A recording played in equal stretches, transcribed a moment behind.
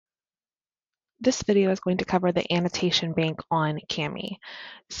This video is going to cover the annotation bank on Kami.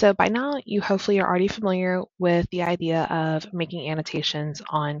 So by now, you hopefully are already familiar with the idea of making annotations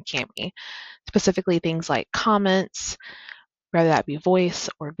on Kami, specifically things like comments, whether that be voice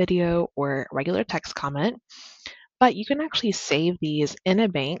or video or regular text comment. But you can actually save these in a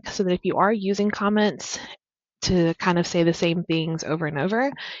bank so that if you are using comments to kind of say the same things over and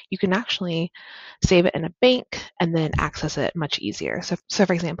over, you can actually save it in a bank and then access it much easier. So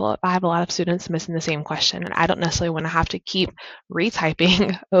for example, if I have a lot of students missing the same question and I don't necessarily want to have to keep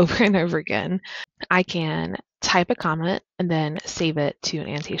retyping over and over again, I can type a comment and then save it to an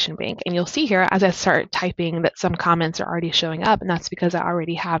annotation bank. And you'll see here as I start typing that some comments are already showing up, and that's because I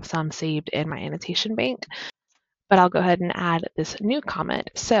already have some saved in my annotation bank. But I'll go ahead and add this new comment.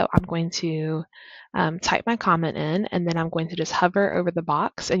 So I'm going to type my comment in, and then I'm going to just hover over the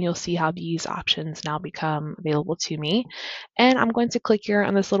box, and you'll see how these options now become available to me. And I'm going to click here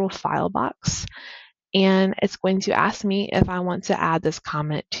on this little file box, and it's going to ask me if I want to add this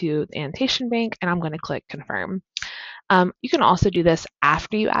comment to the annotation bank, and I'm going to click confirm. You can also do this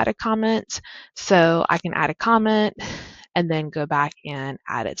after you add a comment. So I can add a comment and then go back and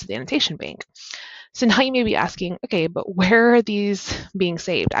add it to the annotation bank. So now you may be asking, okay, but where are these being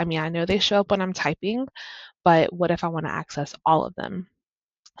saved? I mean, I know they show up when I'm typing, but what if I want to access all of them?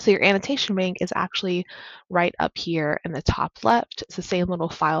 So your annotation bank is actually right up here in the top left. It's the same little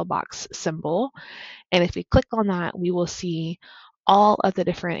file box symbol. And if we click on that, we will see all of the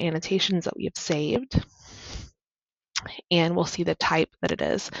different annotations that we have saved, and we'll see the type that it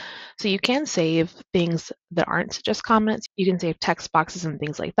is. So you can save things that aren't just comments. You can save text boxes and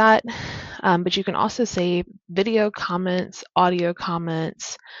things like that, but you can also save video comments, audio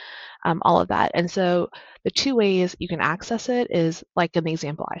comments, all of that. And so the two ways you can access it is like in the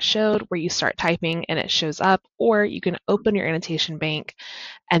example I showed, where you start typing and it shows up, or you can open your annotation bank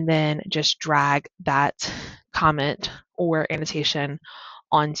and then just drag that comment or annotation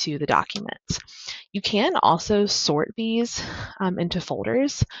onto the documents. You can also sort these into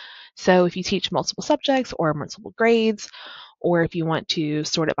folders. So if you teach multiple subjects or multiple grades, or if you want to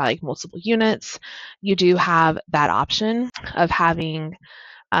sort it by like multiple units, you do have that option of having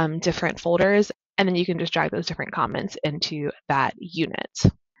different folders, and then you can just drag those different comments into that unit.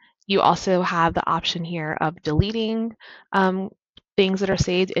 You also have the option here of deleting things that are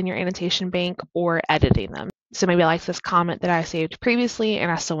saved in your annotation bank or editing them. So maybe I like this comment that I saved previously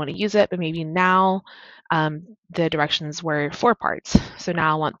and I still want to use it, but maybe now the directions were 4 parts. So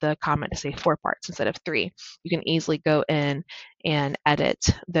now I want the comment to say 4 parts instead of 3. You can easily go in and edit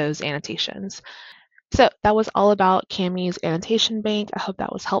those annotations. So that was all about Kami's annotation bank. I hope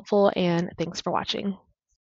that was helpful, and thanks for watching.